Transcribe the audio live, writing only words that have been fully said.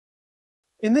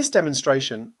In this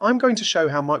demonstration, I'm going to show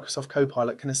how Microsoft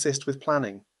Copilot can assist with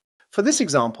planning. For this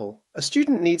example, a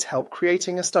student needs help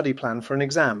creating a study plan for an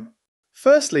exam.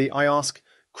 Firstly, I ask,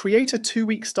 create a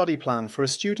 2-week study plan for a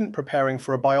student preparing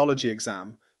for a biology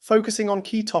exam, focusing on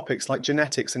key topics like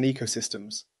genetics and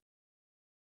ecosystems.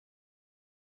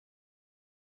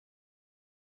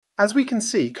 As we can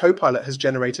see, Copilot has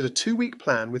generated a 2-week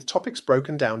plan with topics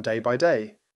broken down day by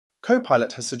day.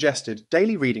 Copilot has suggested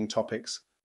daily reading topics,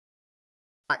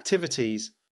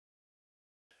 activities,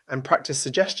 and practice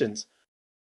suggestions.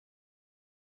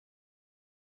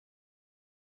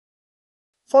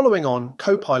 Following on,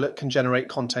 Copilot can generate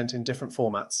content in different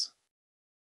formats.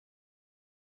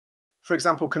 For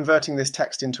example, converting this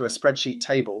text into a spreadsheet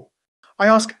table, I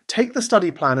ask, take the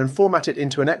study plan and format it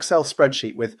into an Excel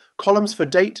spreadsheet with columns for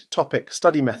date, topic,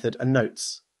 study method, and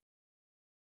notes.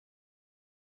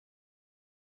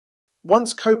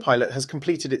 Once Copilot has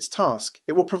completed its task,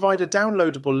 it will provide a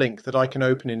downloadable link that I can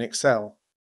open in Excel.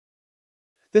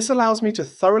 This allows me to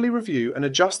thoroughly review and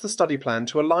adjust the study plan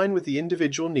to align with the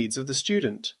individual needs of the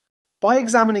student. By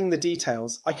examining the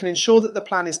details, I can ensure that the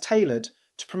plan is tailored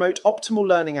to promote optimal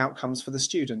learning outcomes for the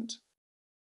student.